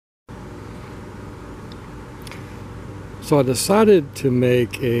So I decided to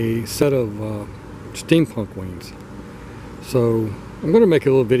make a set of steampunk wings. So I'm going to make a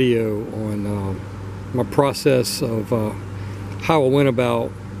little video on my process of how I went about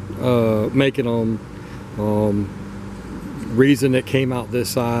making them, reason it came out this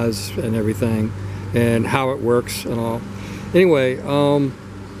size and everything, and how it works and all. Anyway,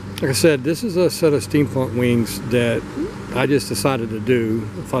 like I said, this is a set of steampunk wings that I just decided to do.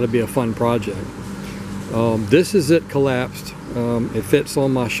 I thought it'd be a fun project. This is it collapsed. It fits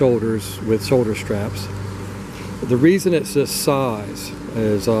on my shoulders with shoulder straps. The reason it's this size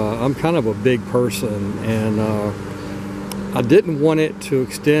is I'm kind of a big person, and I didn't want it to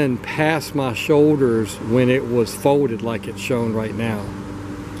extend past my shoulders when it was folded like it's shown right now.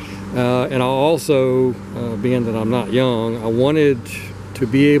 And I also, being that I'm not young, I wanted to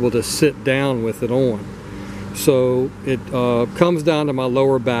be able to sit down with it on. So it comes down to my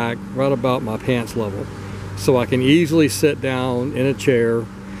lower back, right about my pants level. So I can easily sit down in a chair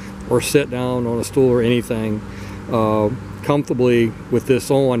or sit down on a stool or anything comfortably with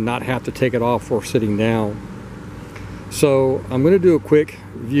this on, not have to take it off for sitting down. So I'm going to do a quick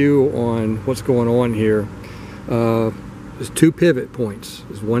view on what's going on here. There's two pivot points.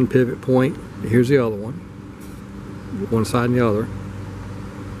 There's one pivot point. Here's the other one side and the other.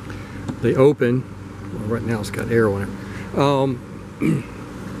 They open. Well, right now it's got air on it.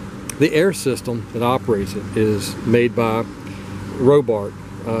 The air system that operates it is made by ROBART,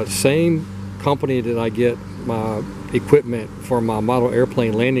 same company that I get my equipment for my model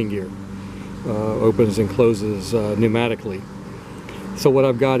airplane landing gear. Opens and closes pneumatically. So what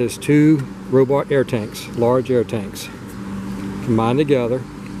I've got is two ROBART air tanks, large air tanks, combined together,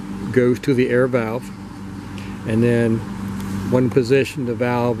 goes to the air valve, and then one position the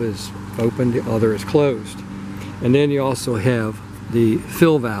valve is open, the other is closed. And then you also have the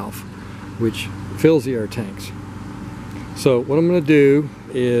fill valve, which fills the air tanks. So what I'm going to do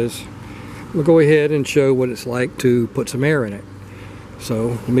is we'll go ahead and show what it's like to put some air in it. So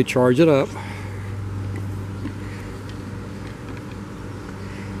let me charge it up.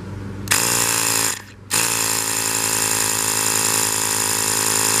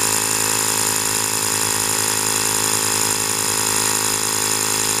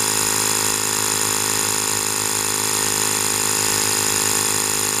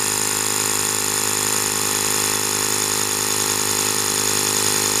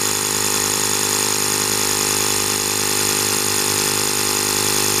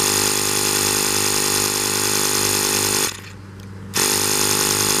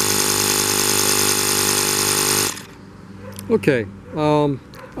 Okay,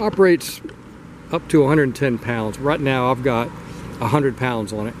 operates up to 110 pounds. Right now I've got 100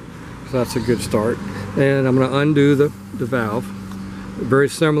 pounds on it, so that's a good start. And I'm going to undo the valve, very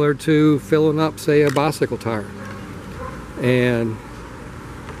similar to filling up, say, a bicycle tire. And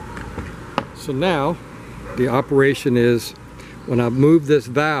so now the operation is, when I move this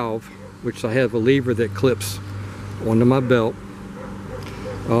valve, which I have a lever that clips onto my belt,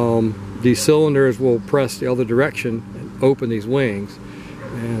 these cylinders will press the other direction and open these wings,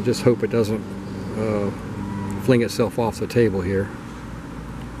 and I just hope it doesn't fling itself off the table here.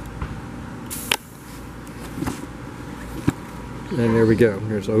 And there we go.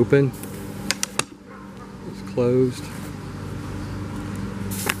 Here's open, it's closed,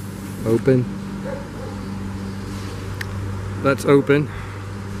 open, that's open,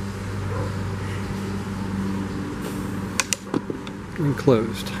 and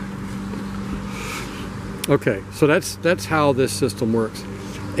closed. Okay, so that's how this system works.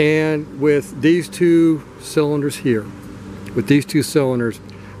 And with these two cylinders here, with these two cylinders,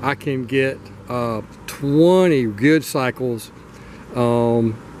 I can get 20 good cycles.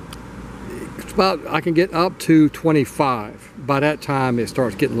 I can get up to 25. By that time it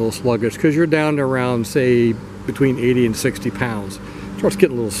starts getting a little sluggish, because you're down to around, say, between 80 and 60 pounds. It starts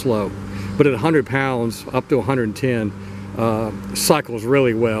getting a little slow. But at 100 pounds, up to 110, cycles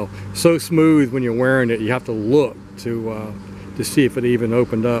really well. So smooth when you're wearing it, you have to look to see if it even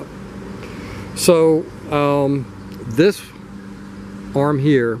opened up. So this arm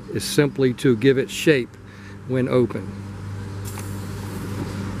here is simply to give it shape when open.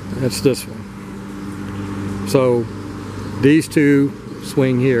 That's this one. So these two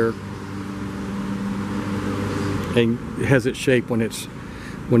swing here, and it has its shape when it's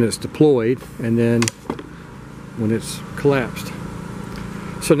deployed, and then when it's collapsed.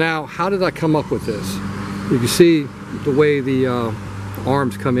 So now, how did I come up with this? You can see the way the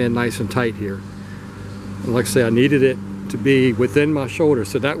arms come in nice and tight here. And like I say, I needed it to be within my shoulder,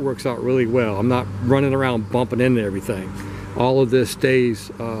 so that works out really well. I'm not running around bumping into everything. All of this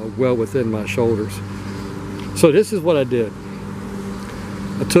stays well within my shoulders. So this is what I did.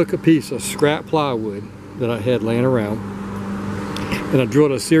 I took a piece of scrap plywood that I had laying around, and I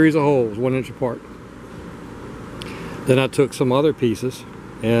drilled a series of holes 1 inch apart. Then I took some other pieces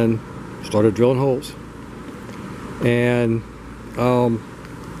and started drilling holes. And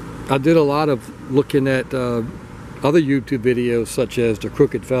I did a lot of looking at other YouTube videos, such as The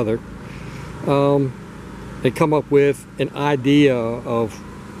Crooked Feather, and come up with an idea of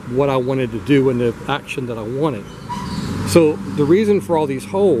what I wanted to do and the action that I wanted. So the reason for all these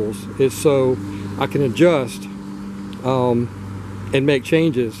holes is so I can adjust and make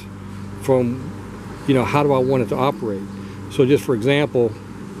changes from, you know, how do I want it to operate. So just for example,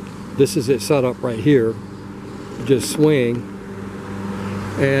 this is it set up right here. Just swing,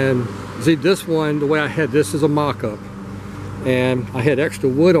 and see this one, the way I had this is a mock-up, and I had extra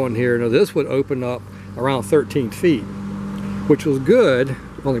wood on here. Now this would open up around 13 feet, which was good.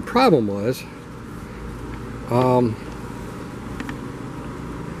 The only problem was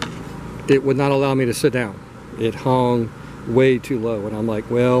it would not allow me to sit down. It hung way too low, and I'm like,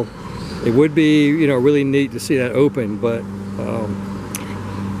 well, it would be, you know, really neat to see that open, but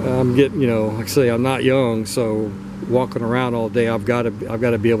I'm getting, you know, like I say, I'm not young, so walking around all day, I've got to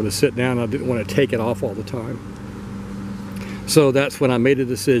be able to sit down. I didn't want to take it off all the time. So that's when I made a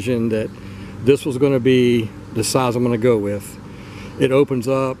decision that this was going to be the size I'm going to go with. It opens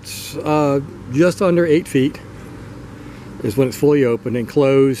up just under 8 feet is when it's fully open, and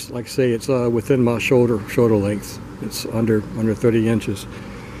closed, like I say, it's within my shoulder length. It's under 30 inches.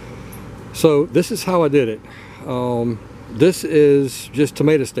 So this is how I did it. This is just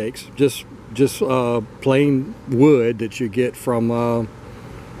tomato stakes, just plain wood that you get from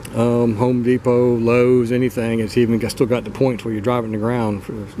Home Depot, Lowe's, anything. It's even still got the points where you're driving the ground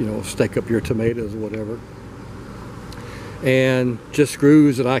for, you know, stake up your tomatoes or whatever. And just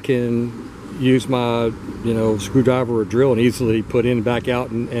screws that I can use my, you know, screwdriver or drill and easily put in and back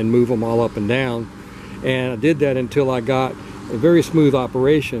out and move them all up and down. And I did that until I got a very smooth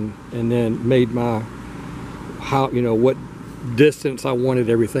operation, and then made my, you know, what distance I wanted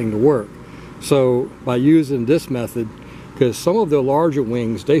everything to work. So by using this method, because some of the larger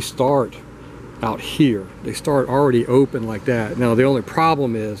wings, they start out here. They start already open like that. Now the only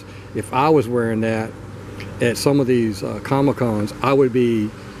problem is, if I was wearing that at some of these Comic-Cons, I would be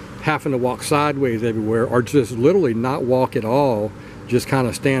having to walk sideways everywhere, or just literally not walk at all, just kind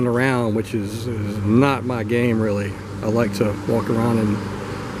of stand around, which is not my game really. I like to walk around and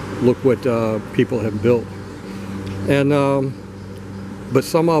look what people have built. And but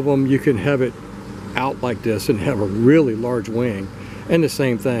some of them you can have it out like this and have a really large wing, and the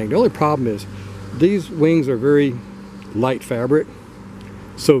same thing. The only problem is these wings are very light fabric,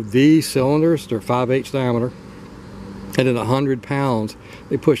 so these cylinders, they're 5/8 diameter, and at 100 pounds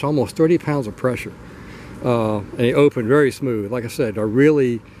they push almost 30 pounds of pressure, and they open very smooth. Like I said, I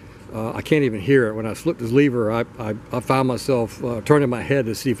really I can't even hear it. When I flip this lever, I found myself turning my head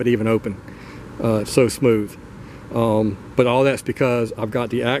to see if it even opened. It's so smooth. But all that's because I've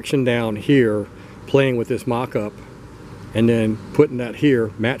got the action down here, playing with this mock-up, and then putting that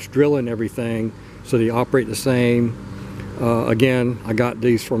here, match drilling everything so they operate the same. Again, I got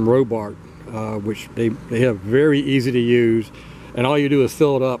these from ROBART, which they have very easy to use, and all you do is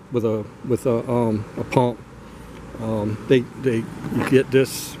fill it up with a pump. You get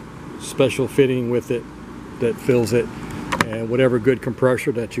this special fitting with it that fills it, and whatever good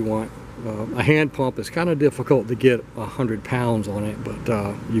compressor that you want. A hand pump is kind of difficult to get 100 pounds on it,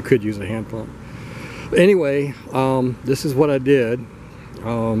 but you could use a hand pump. But anyway, this is what I did.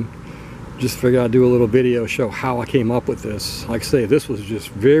 Just figured I'd do a little video, show how I came up with this. Like I say, this was just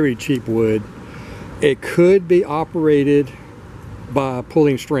very cheap wood. It could be operated by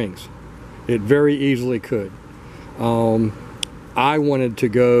pulling strings. It very easily could. I wanted to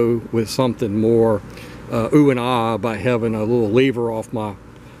go with something more ooh and ah by having a little lever off my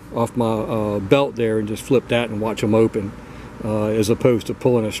belt there and just flip that and watch them open, as opposed to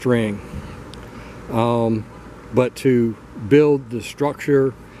pulling a string. But to build the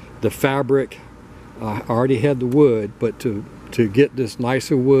structure, the fabric, I already had the wood, but to get this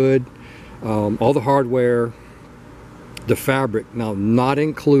nicer wood, all the hardware, the fabric, now not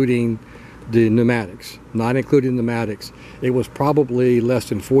including the pneumatics, it was probably less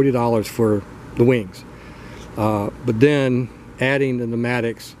than $40 for the wings. But then adding the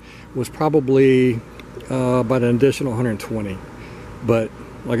pneumatics was probably about an additional $120. But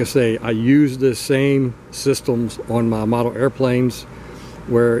like I say, I use the same systems on my model airplanes,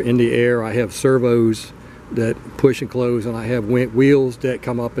 where in the air I have servos that push and close, and I have wheels that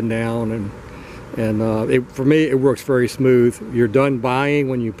come up and down, and And for me, it works very smooth. You're done buying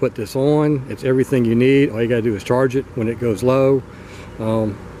when you put this on. It's everything you need. All you gotta do is charge it when it goes low,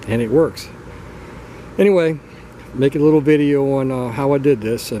 and it works. Anyway, make a little video on how I did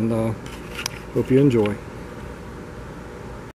this, and hope you enjoy.